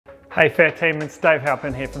Hey Fair Team, it's Dave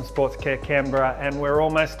Halpin here from SportsCare Canberra, and we're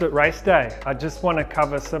almost at race day. I just want to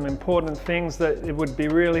cover some important things that it would be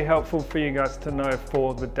really helpful for you guys to know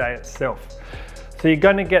for the day itself. So you're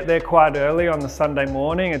going to get there quite early on the Sunday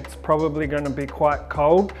morning. It's probably going to be quite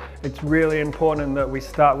cold. It's really important that we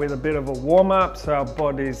start with a bit of a warm-up so our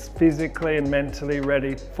body's physically and mentally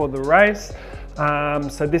ready for the race.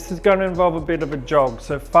 So this is going to involve a bit of a jog,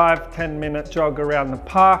 so 5-10 minute jog around the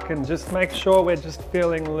park, and just make sure we're just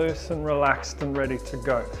feeling loose and relaxed and ready to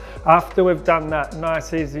go. After we've done that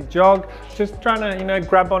nice easy jog, just trying to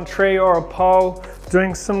grab on tree or a pole,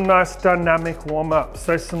 doing some nice dynamic warm-up,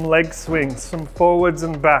 so some leg swings, some forwards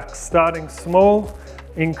and backs, starting small,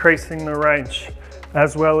 increasing the range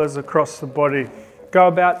as well as across the body. Go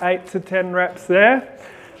about 8 to 10 reps there.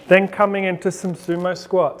 Then coming into some sumo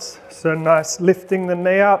squats. So nice, lifting the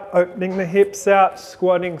knee up, opening the hips out,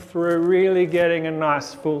 squatting through, really getting a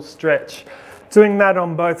nice full stretch. Doing that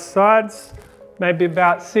on both sides, maybe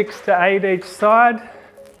about 6 to 8 each side.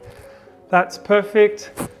 That's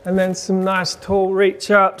perfect. And then some nice tall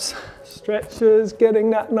reach ups, stretches, getting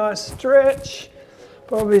that nice stretch.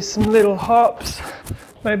 Probably some little hops.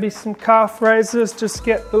 Maybe some calf raises, just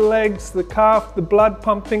get the legs, the calf, the blood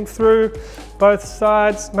pumping through both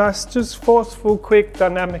sides. Nice, just forceful, quick,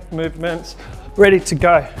 dynamic movements, ready to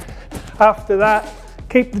go. After that,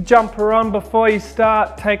 keep the jumper on before you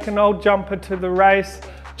start. Take an old jumper to the race.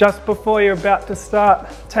 Just before you're about to start,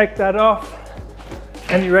 take that off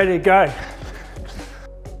and you're ready to go.